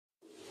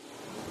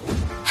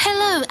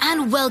Hello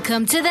and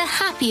welcome to the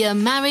Happier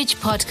Marriage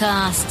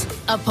Podcast,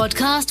 a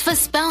podcast for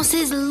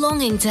spouses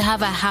longing to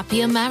have a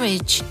happier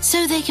marriage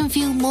so they can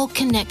feel more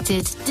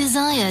connected,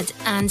 desired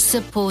and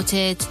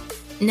supported.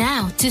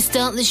 Now, to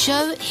start the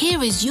show,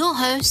 here is your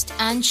host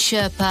and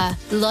Sherpa,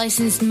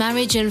 licensed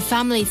marriage and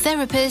family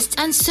therapist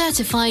and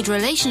certified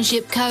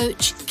relationship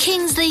coach,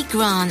 Kingsley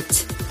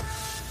Grant.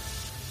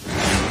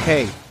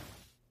 Hey,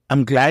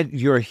 I'm glad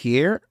you're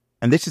here,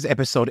 and this is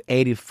episode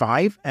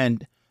 85,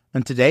 and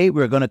today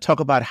we're going to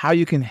talk about how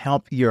you can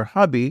help your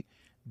hubby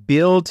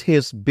build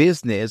his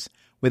business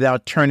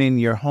without turning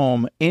your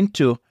home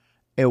into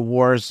a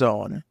war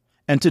zone.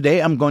 And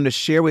today I'm going to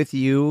share with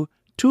you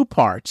two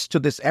parts to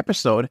this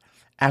episode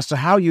as to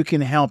how you can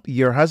help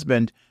your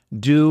husband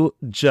do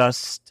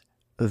just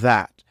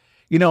that.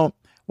 You know,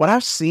 what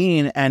I've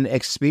seen and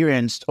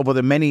experienced over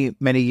the many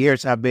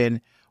years I've been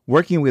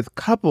working with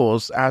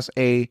couples as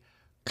a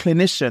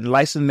clinician,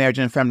 licensed marriage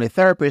and family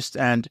therapist,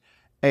 and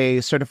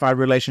a certified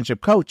relationship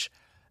coach,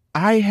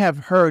 I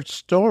have heard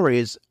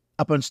stories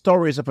upon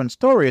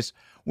stories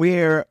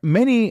where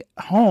many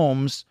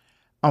homes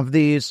of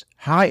these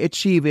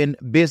high-achieving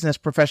business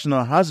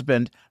professional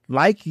husbands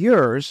like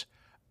yours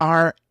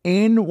are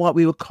in what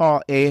we would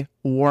call a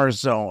war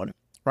zone,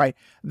 right?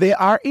 They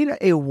are in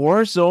a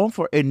war zone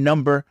for a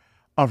number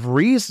of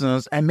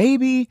reasons, and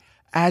maybe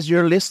as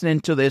you're listening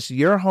to this,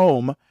 your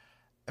home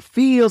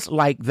feels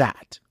like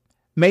that.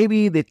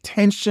 Maybe the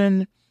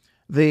tension,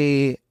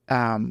 the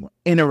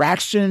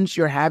interactions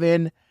you're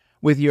having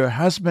with your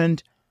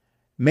husband,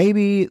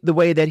 maybe the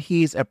way that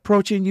he's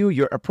approaching you,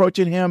 you're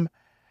approaching him,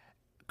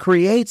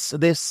 creates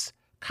this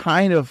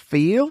kind of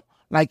feel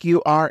like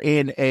you are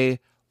in a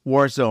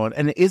war zone.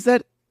 And is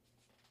that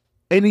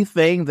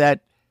anything that,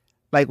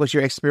 like what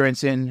you're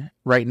experiencing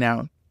right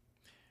now?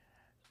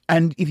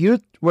 And if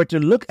you were to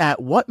look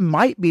at what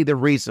might be the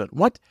reason,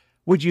 what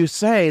would you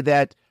say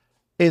that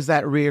is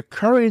that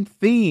recurring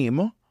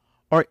theme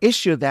or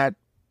issue that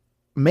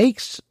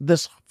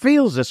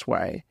feels this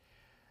way?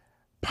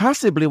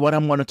 Possibly what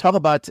I'm going to talk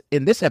about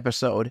in this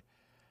episode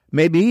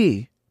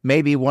maybe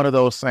one of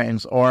those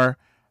things, or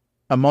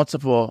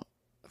multiple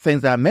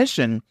things that I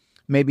mentioned,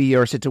 maybe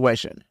your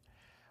situation.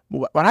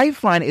 What I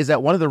find is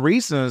that one of the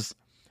reasons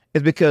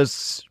is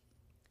because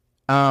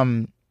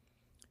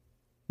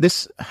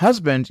this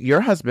husband, your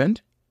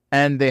husband,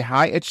 and the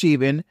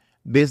high-achieving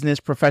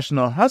business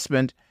professional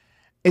husband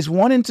is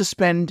wanting to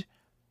spend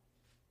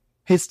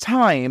his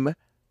time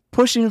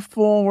pushing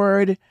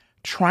forward,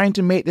 trying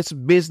to make this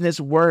business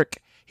work.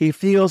 He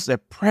feels the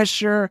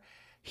pressure.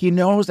 He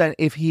knows that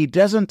if he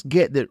doesn't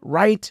get it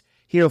right,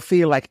 he'll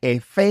feel like a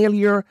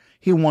failure.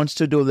 He wants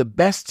to do the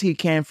best he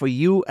can for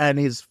you and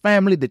his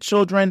family, the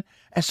children.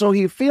 And so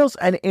he feels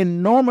an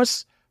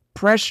enormous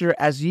pressure,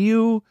 as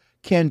you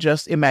can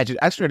just imagine.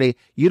 Actually,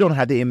 you don't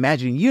have to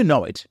imagine. You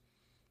know it.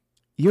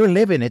 You're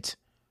living it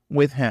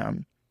with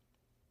him.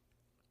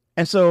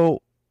 And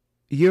so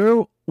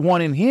you're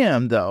wanting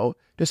him, though,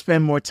 to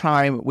spend more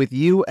time with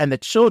you and the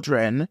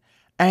children,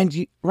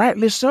 and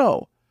rightly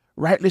so.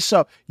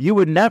 You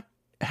would not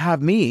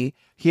have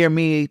hear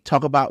me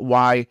talk about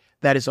why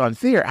that is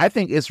unfair. I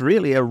think it's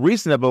really a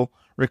reasonable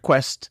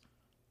request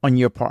on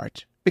your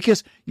part,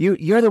 because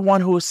you're the one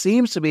who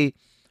seems to be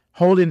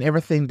holding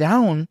everything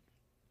down,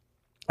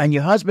 and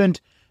your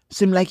husband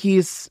seems like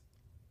he's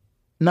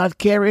not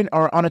caring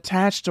or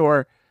unattached,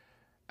 or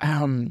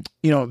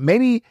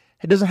maybe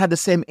he doesn't have the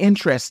same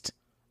interest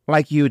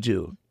like you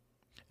do.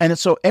 And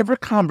so every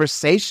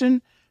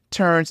conversation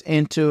turns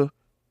into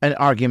an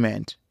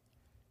argument.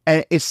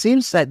 And it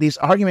seems that these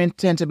arguments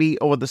tend to be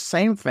over the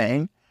same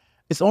thing.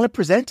 It's only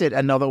presented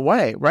another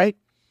way, right?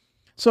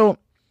 So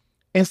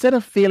instead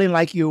of feeling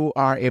like you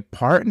are a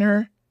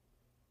partner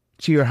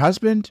to your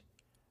husband,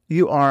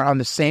 you are on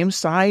the same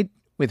side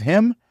with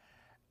him,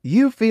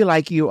 you feel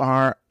like you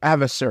are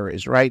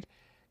adversaries, right?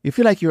 You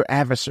feel like you're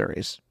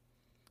adversaries.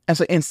 And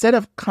so instead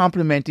of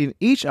complimenting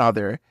each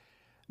other,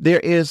 there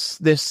is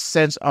this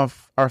sense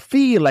of, or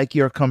feel like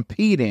you're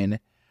competing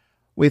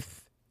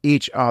with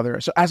each other.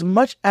 So as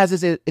much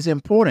as it is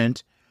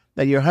important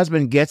that your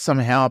husband gets some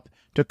help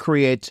to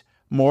create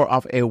more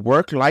of a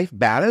work-life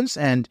balance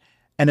and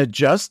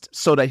adjust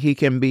so that he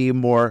can be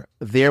more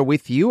there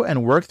with you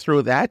and work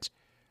through that,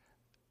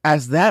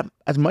 as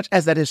much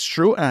as that is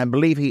true, and I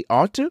believe he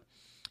ought to,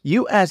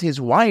 you as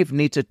his wife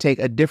need to take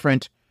a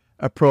different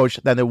approach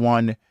than the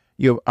one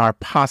you are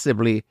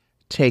possibly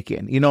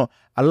taking. You know,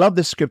 I love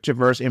the scripture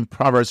verse in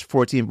Proverbs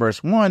 14,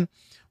 verse 1,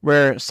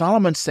 where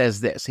Solomon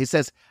says this. He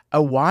says,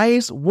 "A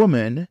wise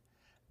woman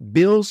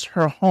builds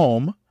her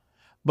home,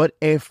 but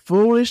a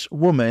foolish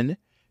woman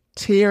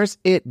tears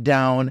it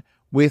down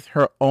with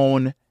her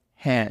own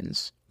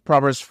hands."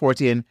 Proverbs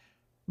 14,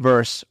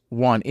 verse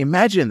 1.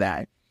 Imagine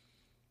that.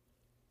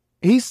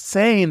 He's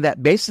saying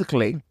that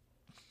basically,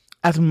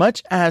 as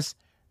much as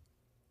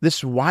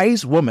this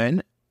wise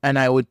woman, and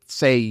I would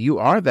say you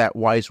are that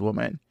wise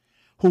woman,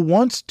 who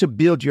wants to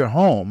build your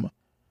home,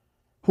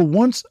 who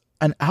wants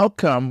an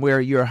outcome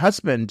where your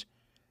husband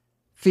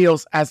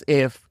feels as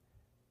if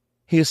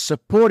he's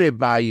supported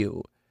by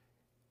you,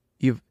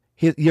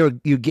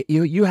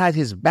 you had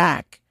his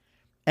back,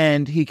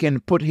 and he can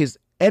put his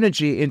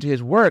energy into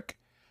his work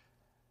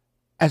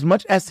as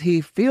much as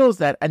he feels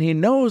that, and he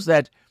knows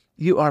that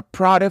you are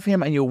proud of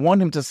him and you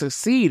want him to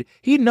succeed.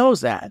 He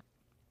knows that.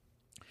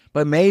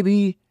 But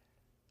maybe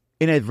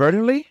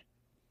inadvertently,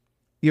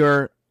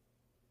 you're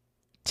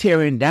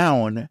tearing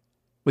down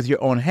with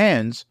your own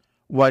hands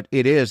what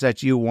it is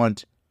that you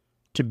want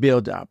to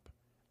build up.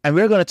 And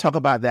we're going to talk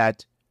about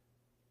that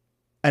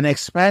and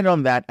expand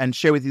on that and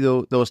share with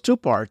you those two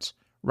parts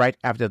right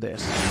after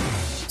this.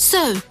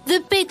 So,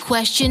 the big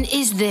question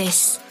is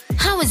this.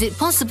 How is it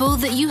possible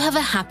that you have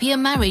a happier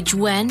marriage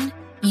when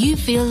you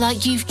feel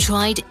like you've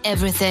tried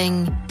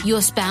everything?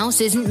 Your spouse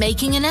isn't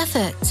making an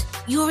effort.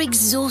 You're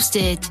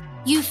exhausted.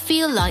 You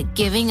feel like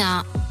giving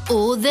up.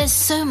 Or there's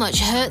so much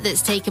hurt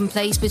that's taken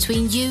place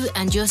between you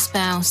and your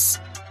spouse.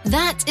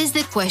 That is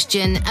the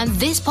question, and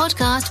this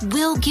podcast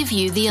will give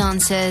you the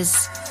answers.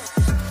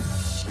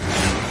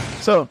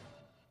 So,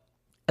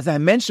 as I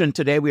mentioned,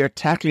 today we are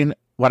tackling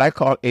what I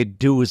call a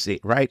doozy,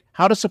 right?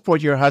 How to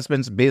support your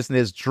husband's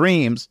business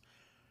dreams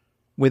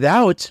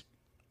without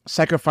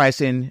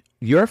sacrificing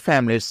your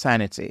family's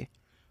sanity.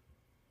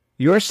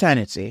 Your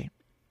sanity.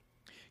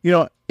 You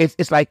know,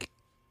 it's like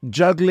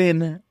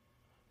juggling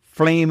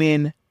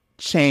flaming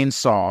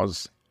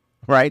chainsaws,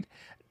 right?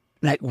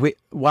 Like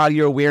while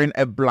you're wearing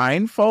a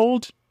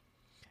blindfold.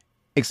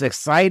 It's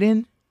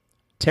exciting,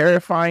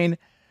 terrifying,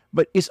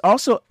 but it's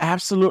also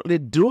absolutely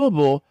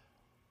doable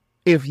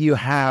if you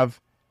have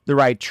the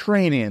right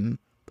training,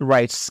 the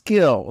right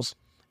skills,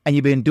 and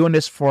you've been doing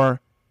this for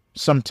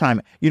some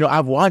time. You know,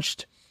 I've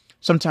watched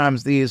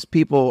sometimes these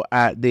people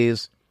at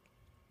these,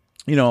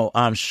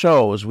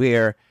 shows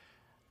where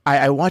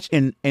I watch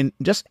in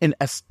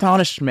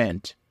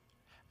astonishment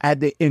at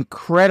the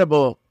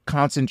incredible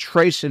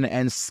concentration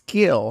and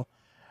skill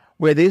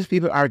where these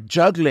people are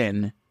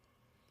juggling,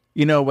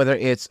 whether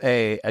it's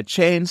a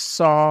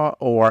chainsaw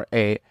or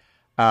a,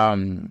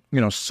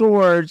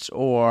 swords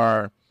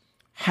or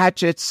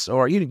hatchets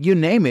or you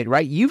name it,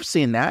 right? You've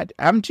seen that,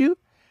 haven't you?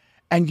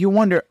 And you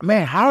wonder,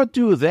 man, how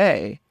do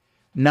they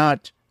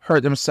not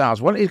hurt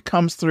themselves? Well, it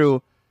comes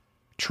through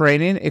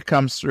training. It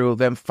comes through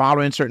them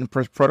following certain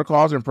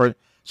protocols and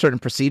certain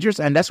procedures.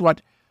 And that's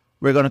what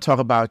we're going to talk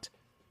about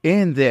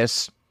in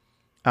this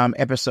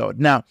episode.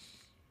 Now,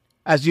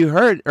 as you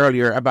heard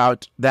earlier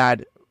about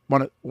that,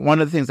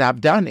 one of the things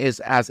I've done is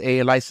as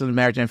a licensed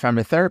marriage and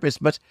family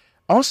therapist, but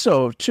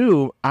also,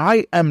 too,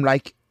 I am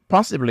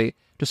possibly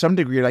to some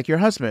degree like your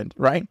husband,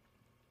 right?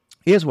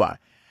 Here's why.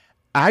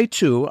 I,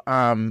 too,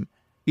 I'm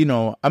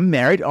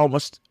married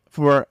almost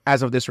for,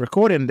 as of this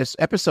recording, this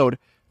episode,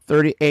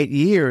 38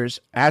 years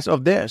as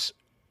of this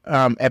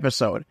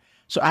episode.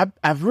 So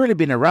I've really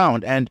been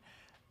around. And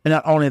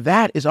not only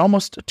that, it's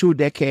almost 2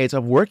 decades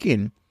of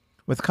working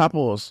with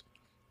couples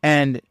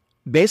and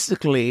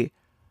basically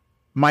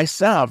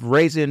myself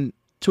raising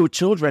 2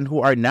 children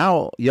who are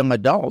now young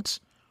adults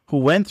who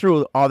went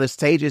through all the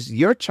stages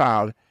your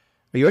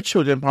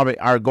children probably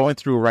are going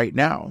through right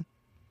now.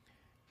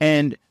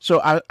 And so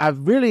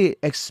I've really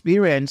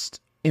experienced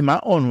in my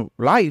own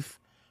life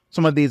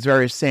some of these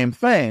very same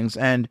things.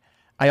 And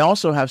I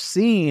also have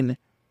seen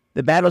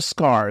the battle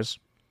scars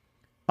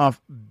of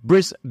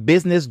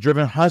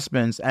business-driven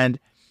husbands and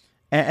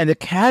the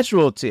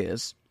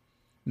casualties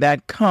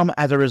that come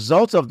as a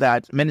result of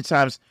that many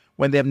times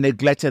when they've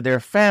neglected their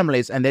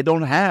families and they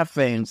don't have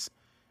things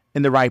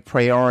in the right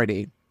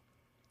priority.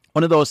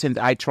 One of those things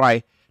I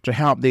try to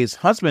help these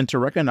husbands to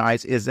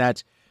recognize is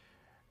that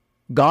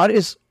God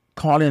is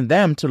calling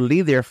them to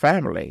lead their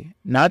family,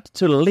 not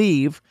to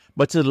leave,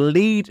 but to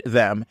lead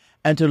them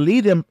and to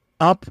lead them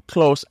up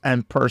close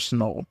and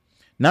personal,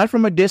 not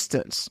from a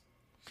distance.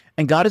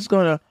 And God is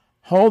going to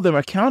hold them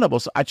accountable.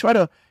 So I try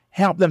to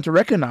help them to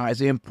recognize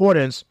the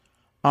importance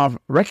of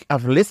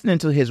listening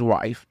to his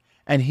wife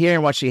and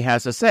hearing what she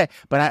has to say.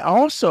 But I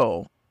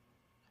also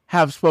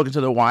have spoken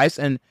to the wives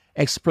and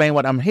explain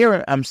what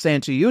I'm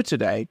saying to you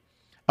today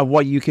of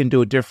what you can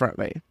do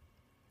differently.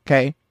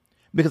 Okay?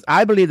 Because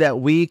I believe that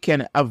we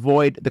can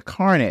avoid the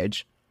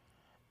carnage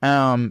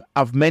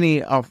of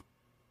many of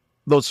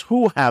those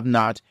who have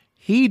not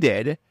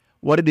heeded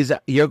what it is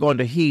that you're going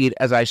to heed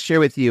as I share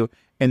with you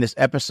in this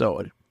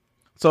episode.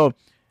 So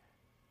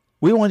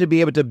we want to be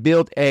able to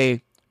build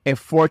a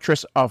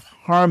fortress of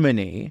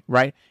harmony,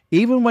 right?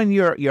 Even when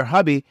your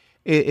hubby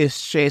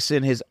is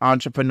chasing his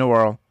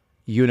entrepreneurial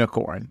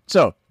unicorn.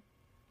 So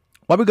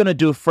what we're going to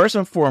do first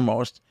and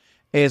foremost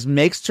is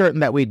make certain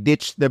that we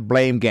ditch the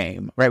blame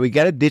game, right? We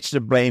got to ditch the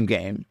blame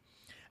game.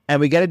 And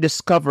we got to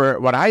discover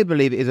what I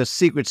believe is a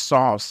secret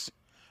sauce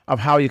of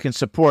how you can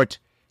support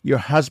your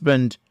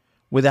husband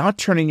without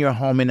turning your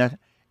home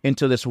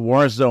into this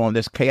war zone,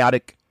 this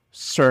chaotic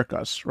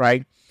circus,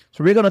 right?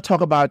 So we're going to talk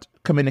about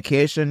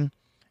communication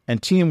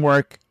and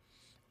teamwork,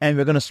 and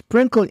we're going to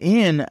sprinkle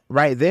in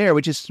right there,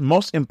 which is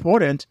most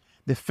important,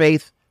 the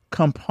faith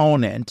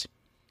component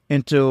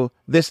into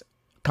this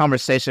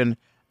conversation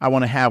I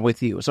want to have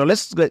with you. So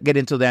let's get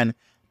into then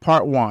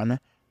part 1.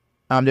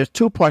 There's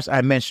 2 parts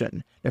I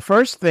mentioned. The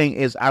first thing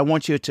is I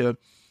want you to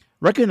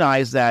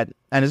recognize that,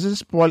 and this is a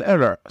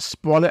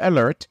spoiler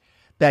alert,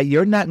 that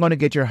you're not going to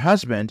get your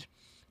husband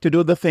to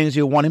do the things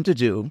you want him to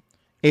do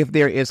if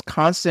there is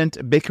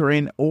constant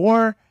bickering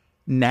or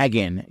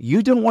nagging.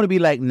 You don't want to be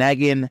like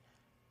nagging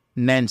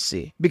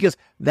Nancy, because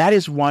that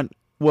is what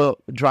will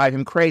drive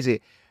him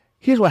crazy.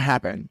 Here's what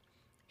happened.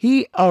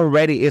 He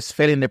already is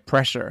feeling the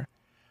pressure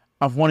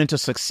of wanting to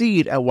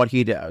succeed at what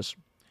he does.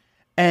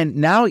 And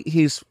now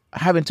he's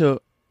having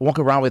to walk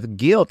around with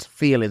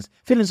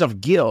feelings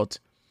of guilt,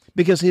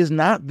 because he's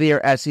not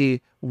there as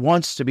he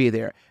wants to be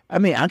there. I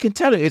mean, I can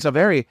tell you it's a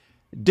very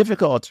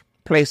difficult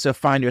place to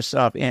find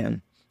yourself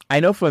in. I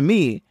know for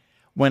me,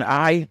 when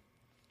I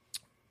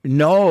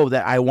know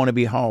that I want to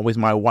be home with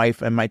my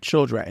wife and my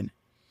children,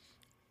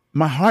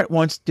 my heart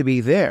wants to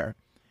be there.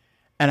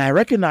 And I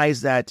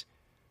recognize that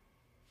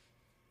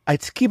I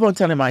keep on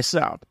telling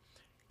myself,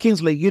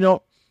 Kingsley,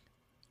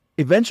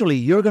 eventually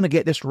you're going to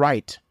get this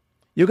right.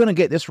 You're going to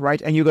get this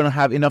right, and you're going to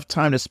have enough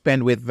time to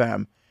spend with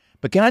them.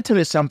 But can I tell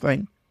you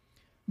something?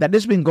 That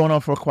this has been going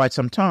on for quite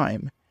some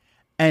time.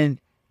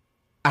 And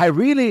I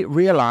really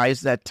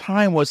realized that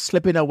time was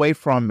slipping away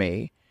from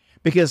me,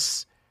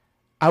 because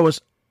I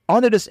was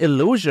under this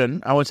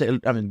delusion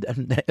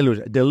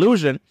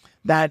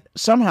that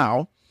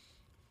somehow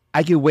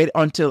I could wait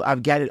until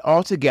I've got it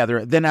all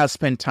together, then I'll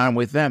spend time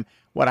with them.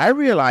 What I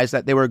realized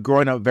that they were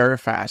growing up very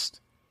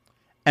fast,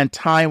 and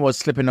time was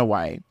slipping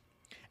away.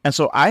 And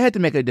so I had to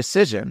make a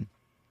decision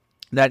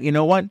that, you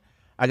know what,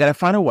 I got to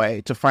find a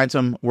way to find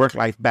some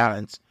work-life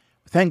balance.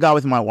 Thank God,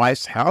 with my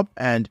wife's help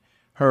and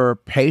her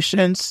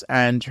patience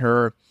and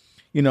her,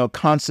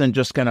 constant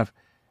just kind of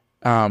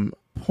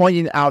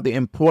pointing out the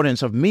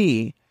importance of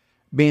me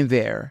being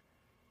there,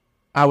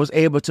 I was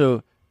able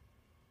to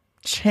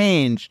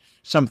change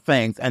some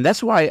things. And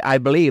that's why I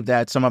believe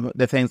that some of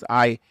the things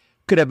I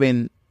could have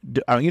been,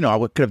 I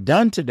could have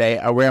done today,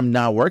 or where I'm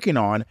now working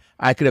on,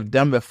 I could have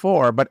done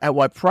before, but at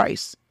what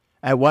price?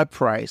 At what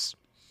price?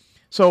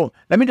 So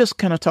let me just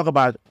kind of talk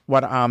about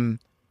what,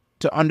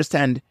 to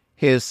understand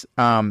his,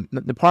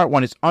 the part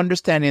one is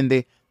understanding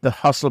the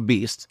hustle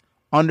beast,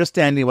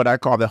 understanding what I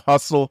call the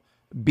hustle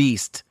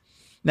beast.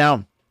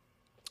 Now,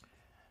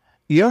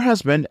 your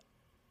husband,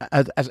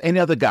 as any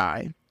other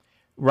guy,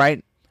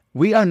 right?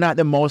 We are not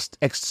the most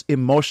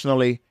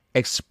emotionally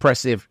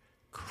expressive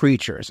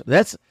creatures.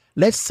 Let's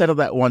settle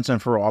that once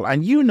and for all.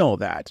 And you know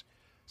that.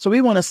 So we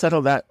want to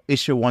settle that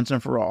issue once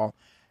and for all.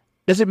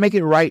 Does it make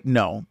it right?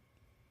 No.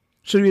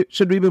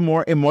 Should we be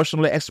more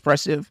emotionally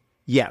expressive?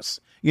 Yes.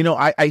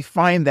 I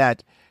find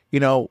that,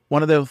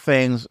 one of the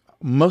things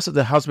most of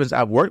the husbands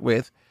I've worked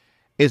with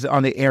is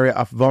on the area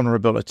of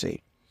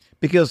vulnerability,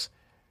 because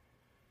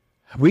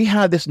we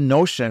have this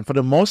notion for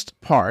the most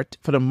part,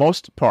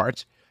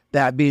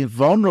 that being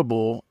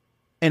vulnerable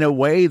in a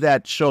way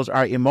that shows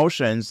our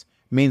emotions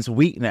means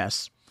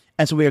weakness.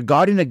 And so we are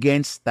guarding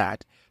against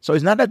that. So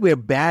it's not that we're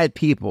bad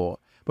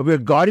people, but we're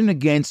guarding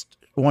against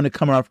wanting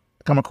to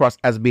come across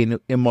as being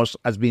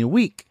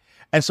weak.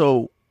 And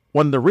so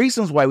one of the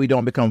reasons why we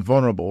don't become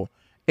vulnerable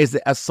is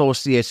the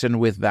association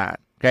with that.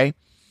 Okay.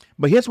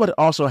 But here's what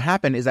also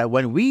happened is that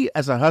when we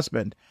as a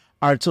husband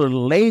are to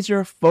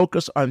laser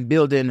focus on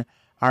building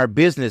our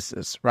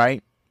businesses,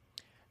 right?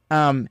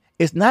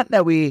 It's not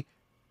that we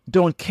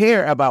don't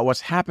care about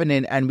what's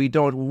happening and we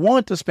don't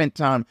want to spend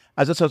time.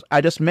 I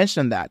just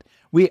mentioned that.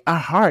 Our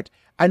heart,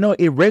 I know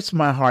it rips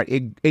my heart.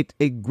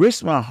 It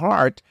grits my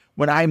heart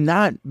when I'm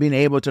not being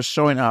able to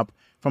showing up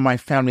for my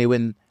family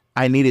when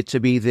I needed to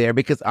be there,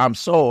 because I'm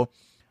so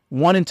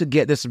wanting to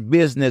get this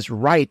business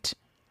right.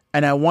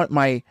 And I want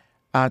my,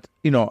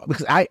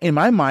 because in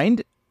my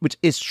mind, which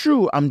is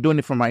true, I'm doing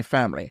it for my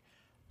family.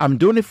 I'm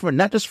doing it for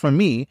not just for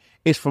me,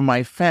 it's for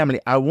my family.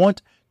 I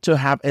want to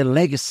have a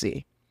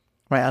legacy,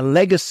 right? A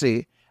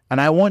legacy,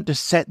 and I want to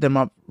set them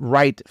up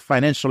right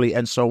financially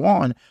and so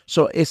on.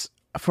 So it's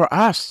for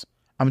us.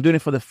 I'm doing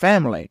it for the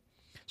family.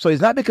 So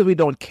it's not because we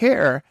don't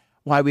care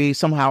why we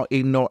somehow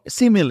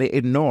seemingly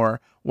ignore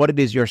what it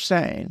is you're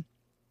saying,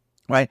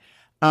 right?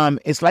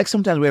 It's like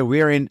sometimes we're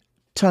wearing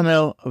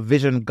tunnel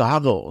vision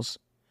goggles,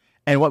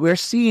 and what we're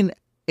seeing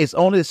is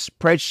only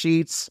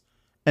spreadsheets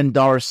and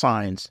dollar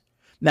signs.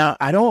 Now,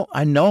 I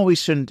know we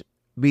shouldn't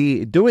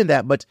be doing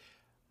that, but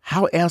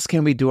how else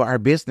can we do our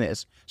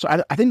business? So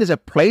I think there's a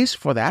place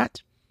for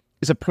that.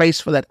 There's a place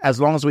for that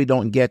as long as we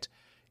don't get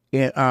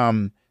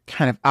kind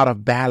of out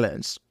of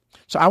balance.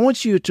 So I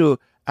want you to,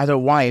 as a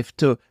wife,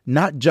 to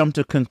not jump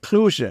to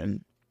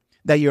conclusion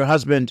that your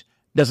husband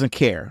doesn't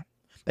care,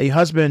 that your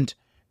husband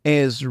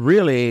is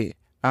really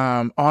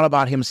all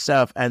about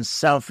himself and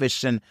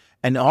selfish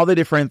and all the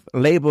different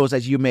labels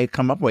that you may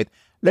come up with.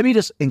 Let me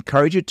just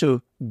encourage you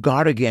to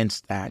guard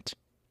against that,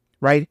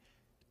 right?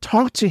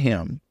 Talk to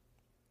him.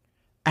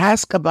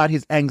 Ask about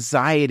his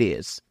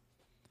anxieties.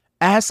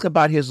 Ask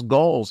about his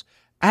goals.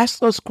 Ask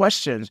those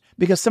questions,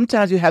 because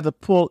sometimes you have to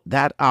pull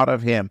that out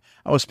of him.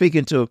 I was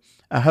speaking to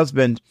a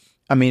husband.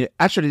 I mean,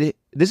 actually,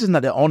 this is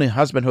not the only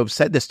husband who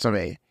said this to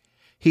me.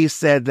 He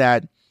said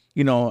that,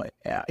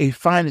 he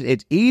finds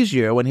it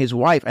easier when his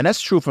wife, and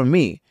that's true for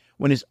me,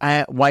 when his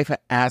wife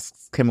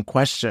asks him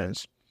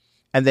questions.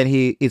 and then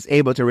he is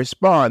able to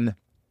respond.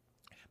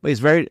 But it's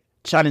very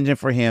challenging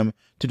for him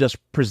to just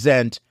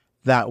present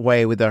that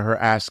way without her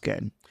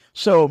asking.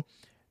 So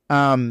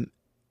I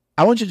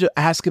want you to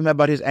ask him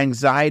about his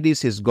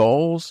anxieties, his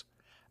goals.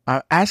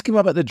 Ask him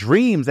about the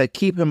dreams that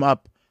keep him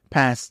up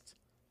past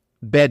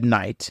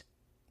midnight.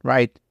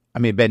 The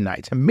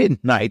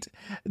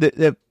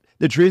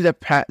dreams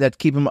that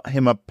keep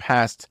him up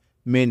past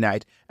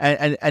midnight.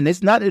 And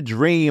it's not a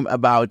dream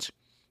about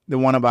the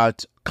one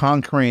about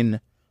conquering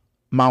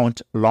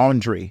Mount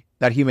Laundry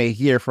that he may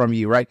hear from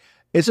you, right?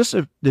 It's just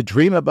the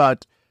dream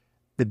about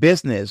the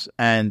business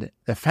and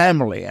the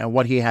family and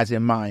what he has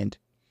in mind.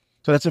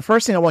 So that's the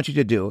first thing I want you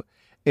to do,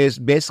 is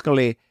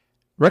basically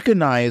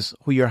recognize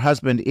who your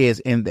husband is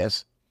in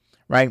this,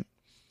 right?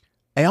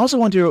 I also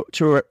want you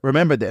to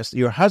remember this.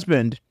 Your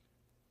husband,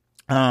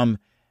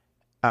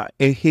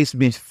 he's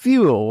been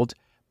fueled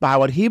by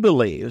what he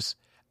believes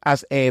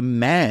as a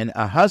man,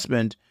 a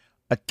husband,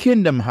 a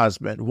kingdom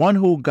husband, one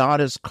who God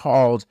has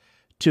called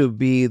to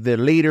be the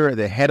leader,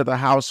 the head of the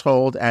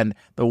household, and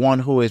the one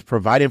who is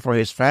providing for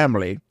his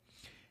family.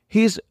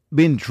 He's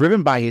been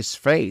driven by his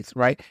faith,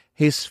 right?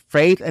 His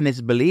faith and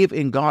his belief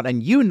in God.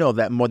 And you know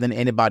that more than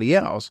anybody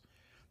else,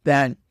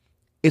 that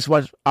is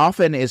what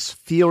often is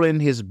fueling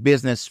his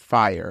business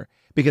fire,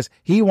 because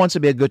he wants to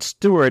be a good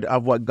steward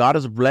of what God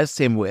has blessed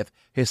him with,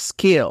 his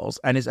skills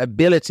and his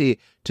ability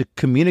to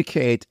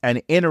communicate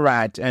and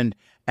interact and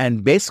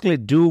basically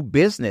do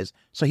business.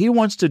 So he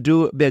wants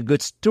to be a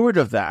good steward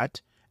of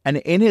that. And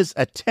in his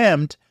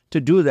attempt to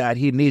do that,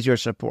 he needs your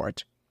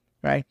support,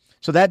 right?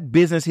 So that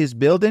business he's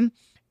building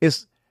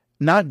is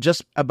not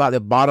just about the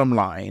bottom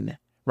line,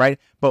 right?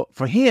 But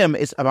for him,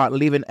 it's about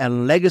leaving a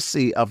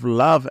legacy of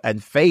love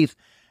and faith,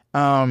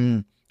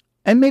 and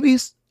maybe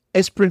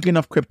a sprinkling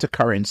of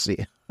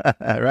cryptocurrency,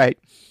 right?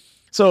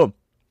 So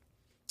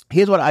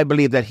here's what I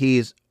believe that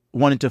he's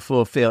wanting to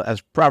fulfill,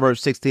 as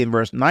Proverbs 16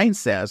 verse 9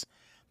 says,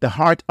 "The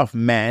heart of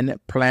man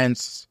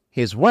plans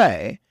his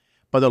way,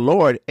 but the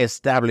Lord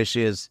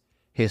establishes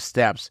his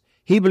steps."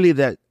 He believed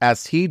that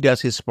as he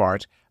does his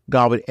part,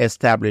 God would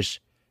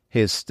establish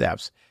his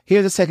steps.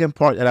 Here's the second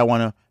part that I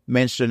want to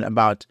mention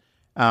about,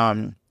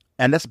 and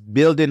that's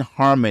building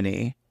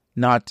harmony,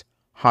 not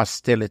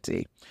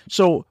hostility.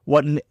 So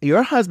what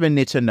your husband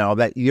needs to know,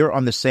 that you're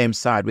on the same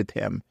side with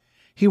him.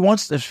 He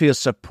wants to feel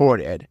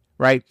supported,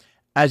 right?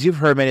 As you've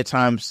heard many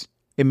times,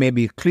 it may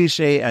be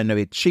cliche and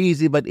maybe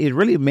cheesy, but it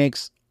really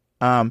makes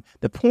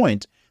the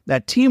point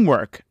that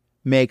teamwork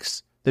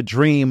makes the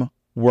dream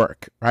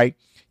work, right?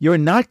 You're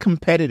not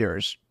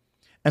competitors.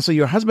 And so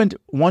your husband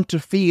wants to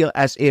feel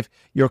as if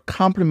you're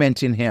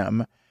complimenting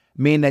him,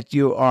 meaning that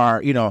you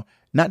are,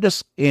 not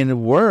just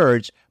in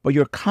words, but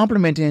you're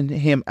complimenting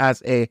him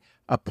as a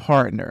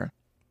partner,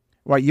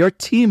 right? You're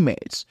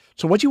teammates.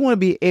 So what you want to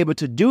be able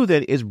to do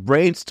then is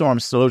brainstorm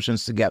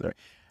solutions together.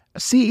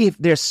 See if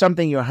there's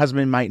something your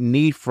husband might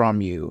need from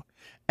you,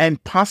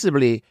 and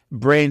possibly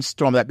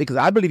brainstorm that, because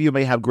I believe you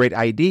may have great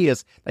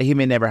ideas that he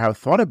may never have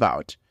thought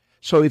about.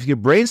 So if you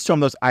brainstorm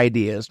those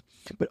ideas,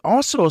 but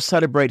also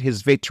celebrate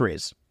his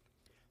victories,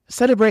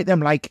 celebrate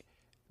them like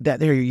that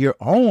they're your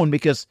own,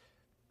 because,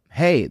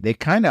 hey, they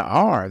kind of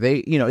are.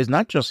 It's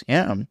not just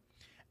him.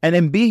 And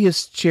then be his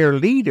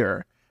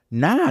cheerleader,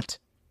 not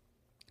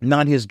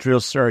his drill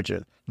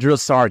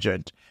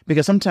sergeant,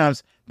 because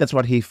sometimes that's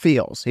what he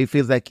feels. He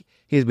feels like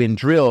he's been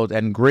drilled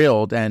and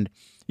grilled, and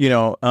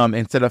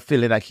instead of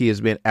feeling like he has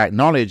been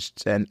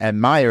acknowledged and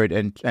admired,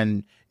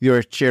 and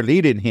you're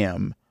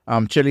cheerleading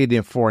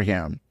for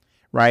him,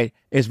 right?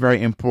 It's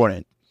very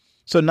important.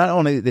 So not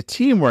only the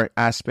teamwork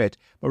aspect,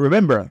 but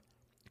remember,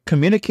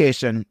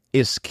 communication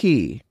is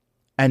key,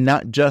 and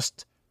not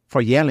just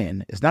for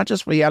yelling. It's not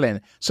just for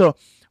yelling. So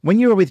when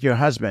you're with your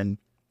husband,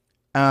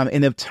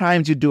 in the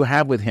times you do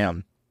have with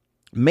him,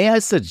 may I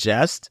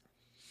suggest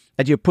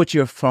that you put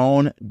your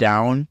phone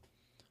down,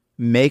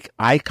 make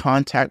eye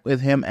contact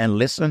with him, and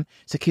listen?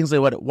 So Kingsley,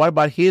 what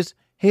about his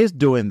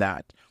doing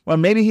that? Well,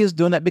 maybe he's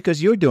doing that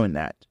because you're doing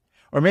that.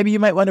 Or maybe you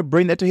might want to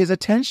bring that to his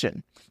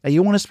attention, that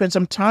you want to spend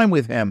some time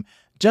with him,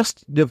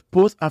 just the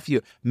both of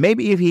you.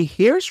 Maybe if he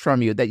hears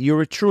from you that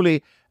you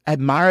truly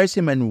admires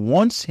him and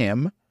wants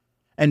him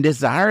and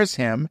desires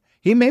him,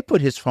 he may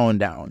put his phone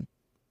down.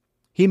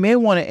 He may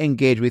want to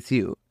engage with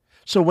you.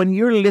 So when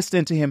you're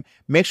listening to him,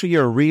 make sure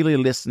you're really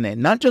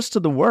listening, not just to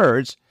the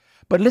words,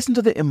 but listen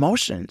to the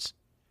emotions.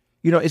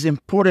 It's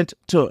important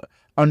to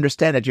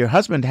understand that your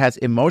husband has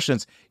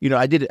emotions.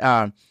 I did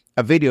a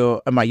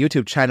video on my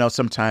YouTube channel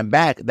some time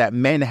back that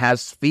men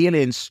has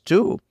feelings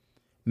too.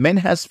 Men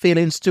has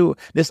feelings too.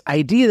 This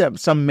idea that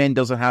some men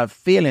doesn't have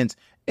feelings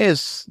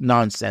is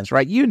nonsense,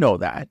 right? You know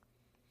that.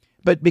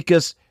 But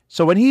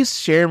so when he's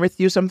sharing with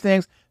you some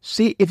things,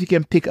 see if you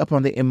can pick up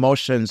on the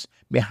emotions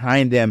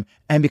behind them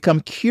and become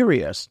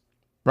curious,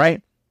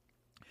 right?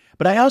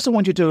 But I also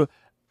want you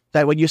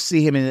that when you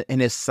see him in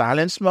his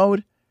silence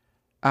mode,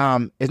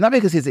 it's not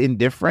because he's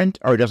indifferent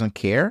or doesn't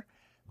care.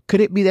 Could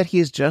it be that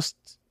he's just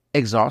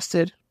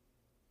exhausted?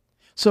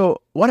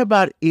 So what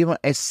about even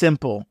a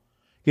simple,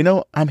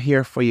 I'm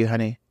here for you,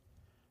 honey.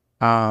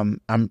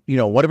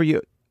 whatever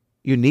you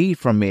need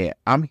from me,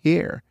 I'm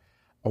here.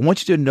 I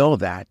want you to know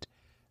that.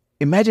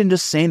 Imagine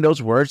just saying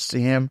those words to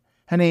him.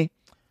 Honey,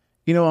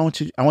 I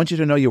want you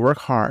to know you work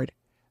hard.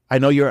 I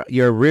know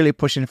you're really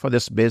pushing for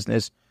this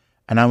business,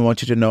 and I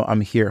want you to know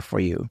I'm here for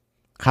you.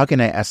 How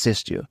can I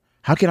assist you?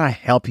 How can I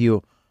help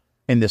you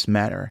in this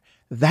matter?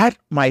 That,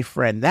 my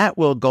friend, that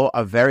will go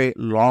a very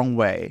long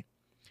way.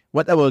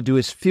 What that will do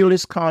is fuel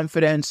his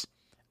confidence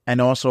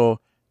and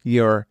also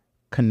your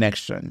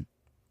connection.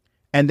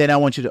 And then I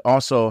want you to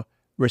also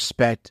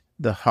respect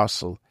the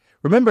hustle.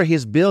 Remember,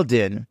 he's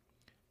building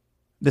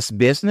this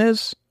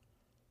business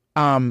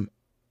as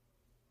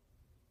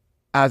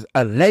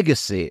a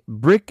legacy,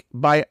 brick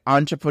by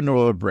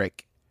entrepreneurial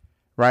brick,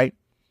 right?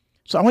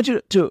 So I want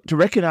you to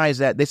recognize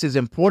that this is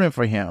important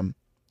for him.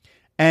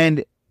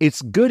 And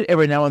it's good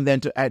every now and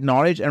then to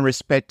acknowledge and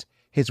respect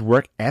his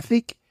work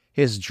ethic,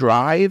 his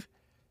drive,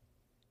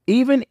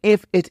 even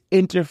if it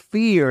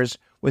interferes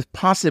with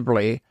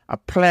possibly a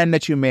plan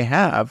that you may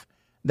have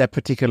that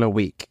particular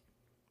week.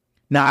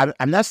 Now,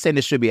 I'm not saying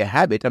this should be a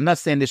habit. I'm not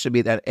saying this should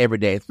be that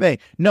everyday thing.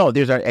 No,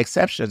 there's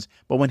exceptions.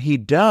 But when he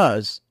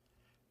does,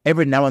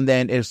 every now and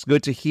then, it's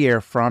good to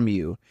hear from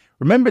you.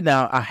 Remember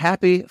now, a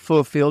happy,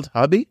 fulfilled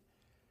hubby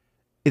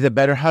is a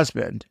better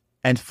husband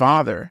and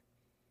father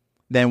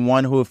than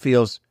one who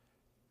feels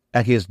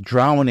like he's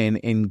drowning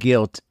in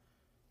guilt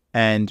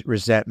and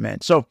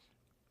resentment. So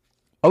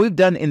what we've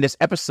done in this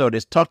episode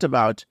is talked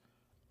about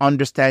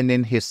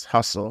understanding his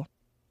hustle,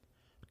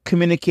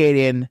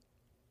 communicating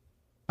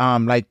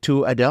like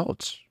two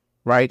adults,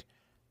 right?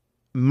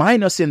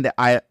 Minusing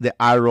the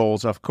eye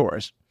rolls, of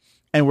course,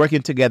 and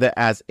working together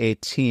as a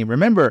team.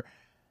 Remember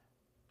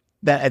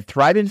that a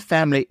thriving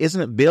family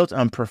isn't built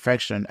on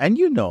perfection, and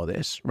you know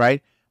this,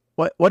 right?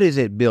 What is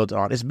it built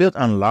on? It's built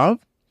on love.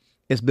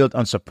 It's built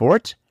on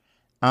support,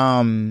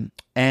 and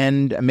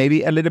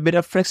maybe a little bit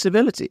of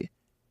flexibility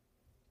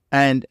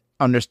and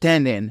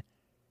understanding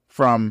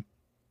from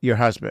your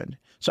husband.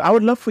 So I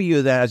would love for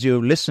you that as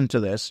you listen to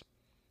this,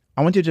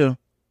 I want you to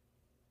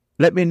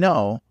let me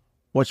know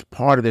which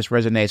part of this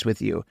resonates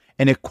with you,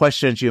 any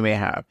questions you may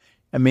have.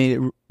 I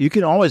mean, you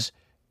can always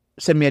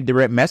send me a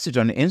direct message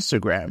on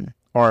Instagram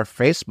or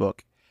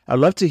Facebook. I'd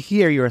love to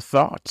hear your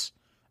thoughts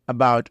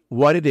about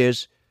what it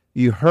is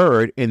you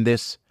heard in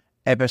this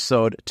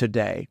episode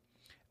today.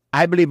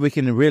 I believe we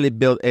can really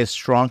build a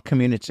strong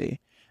community.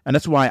 And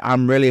that's why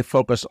I'm really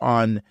focused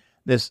on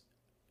this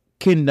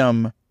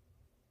kingdom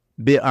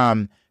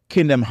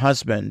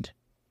husband.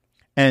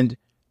 And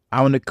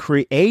I want to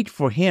create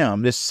for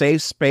him this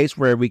safe space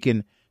where we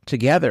can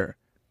together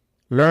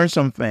learn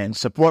some things,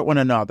 support one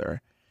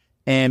another,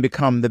 and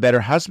become the better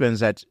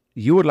husbands that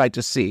you would like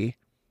to see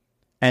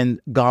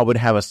and God would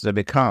have us to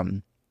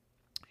become.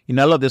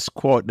 I love this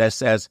quote that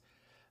says,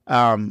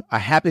 a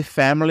happy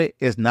family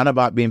is not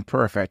about being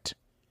perfect.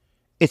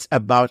 It's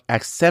about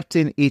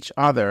accepting each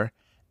other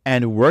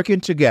and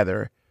working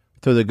together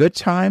through the good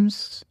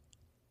times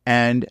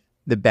and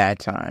the bad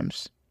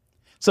times.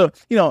 So,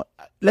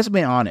 let's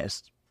be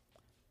honest.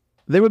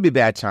 There will be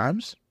bad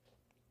times,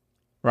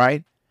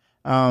 right?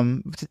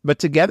 But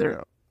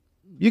together,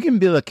 you can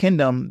build a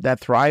kingdom that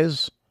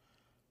thrives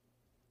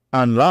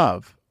on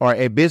love, or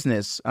a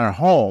business, or a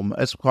home.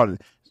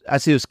 I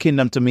see this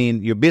kingdom to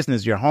mean your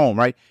business, your home,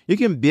 right? You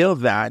can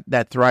build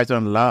that thrives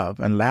on love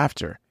and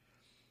laughter,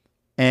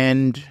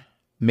 and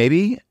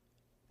maybe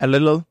a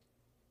little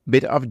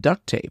bit of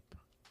duct tape.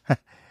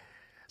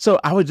 So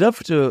I would love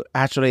to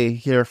actually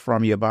hear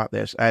from you about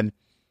this. And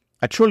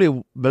I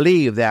truly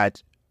believe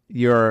that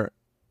when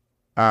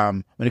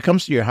it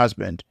comes to your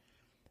husband,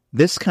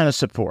 this kind of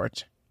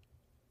support,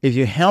 if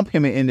you help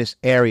him in this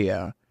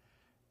area,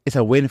 it's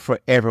a win for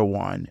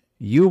everyone.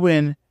 You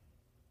win,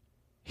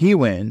 he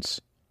wins,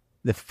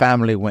 the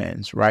family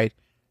wins, right?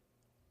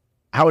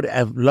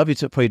 I'd love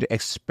for you to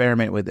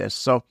experiment with this.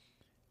 So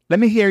let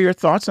me hear your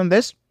thoughts on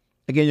this.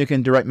 Again, you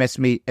can direct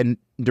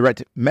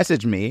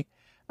message me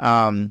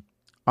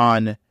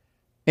on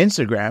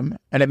Instagram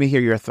and let me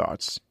hear your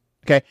thoughts.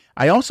 Okay.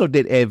 I also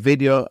did a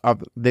video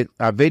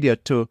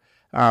to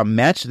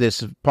match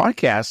this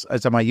podcast.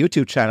 It's on my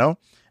YouTube channel.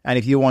 And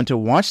if you want to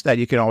watch that,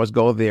 you can always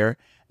go there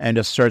and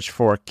just search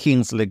for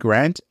Kingsley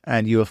Grant,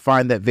 and you'll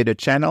find that video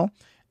channel.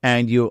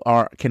 And you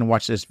can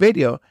watch this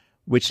video,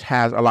 which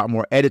has a lot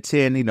more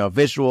editing,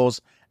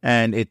 visuals,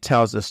 and it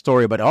tells the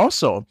story. But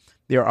also,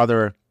 there are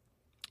other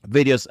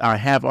videos I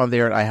have on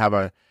there. I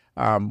have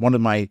one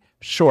of my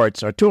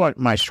shorts, or two of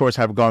my shorts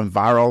have gone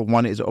viral.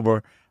 One is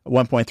over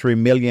 1.3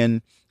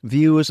 million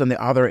views, and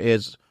the other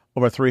is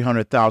over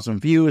 300,000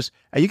 views.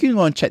 And you can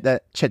go and check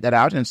that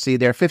out and see.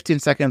 They're 15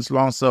 seconds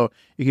long, so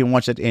you can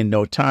watch it in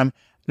no time.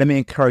 Let me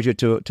encourage you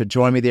to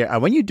join me there.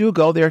 And when you do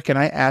go there, can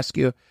I ask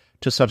you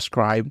to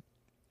subscribe?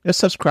 Just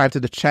subscribe to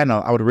the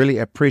channel. I would really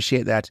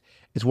appreciate that.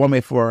 It's one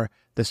way for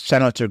this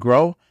channel to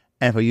grow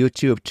and for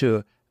YouTube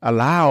to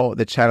allow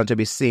the channel to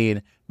be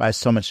seen by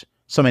so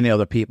many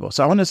other people.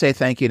 So I want to say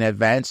thank you in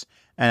advance.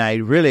 And I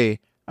really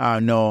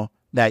know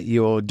that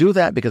you'll do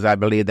that because I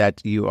believe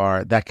that you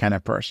are that kind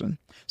of person.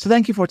 So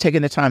thank you for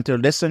taking the time to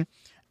listen.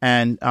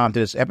 and to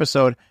this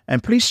episode,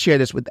 and please share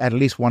this with at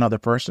least one other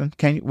person.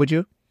 Would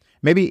you?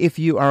 Maybe if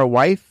you are a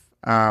wife,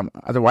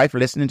 other wife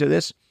listening to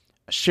this,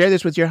 share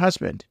this with your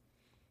husband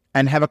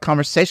and have a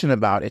conversation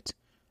about it.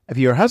 If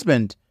your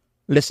husband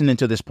listening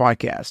to this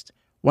podcast,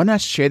 why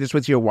not share this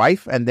with your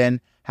wife and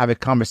then have a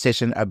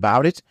conversation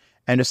about it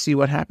and to see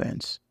what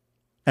happens?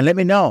 And let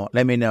me know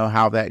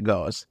how that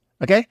goes.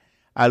 Okay?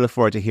 I look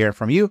forward to hearing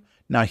from you.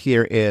 Now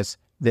here is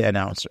the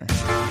announcer.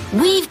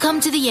 We've come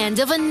to the end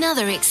of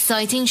another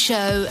exciting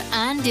show,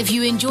 and if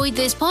you enjoyed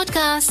this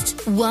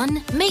podcast,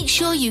 1, make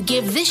sure you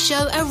give this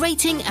show a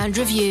rating and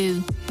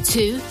review.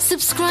 2,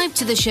 subscribe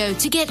to the show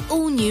to get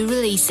all new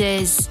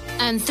releases.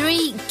 And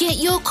 3, get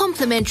your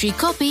complimentary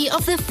copy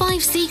of the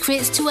 5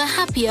 Secrets to a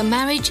Happier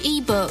Marriage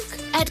ebook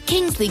at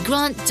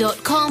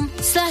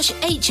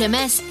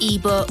kingsleygrant.com/HMS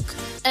ebook.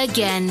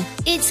 Again,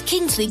 it's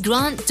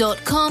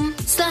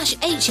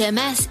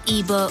kingsleygrant.com/HMS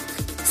ebook.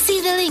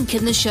 See the link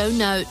in the show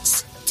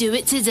notes. Do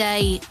it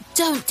today.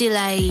 Don't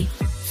delay.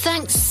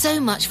 Thanks so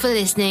much for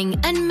listening,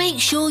 and make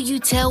sure you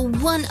tell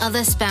one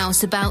other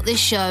spouse about this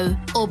show,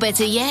 or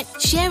better yet,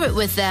 share it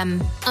with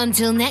them.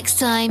 Until next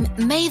time,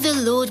 may the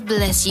Lord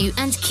bless you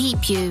and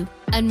keep you,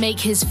 and make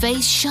his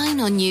face shine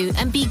on you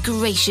and be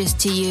gracious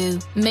to you.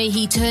 May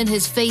he turn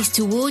his face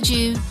toward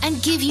you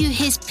and give you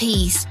his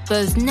peace,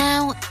 both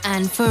now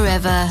and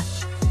forever.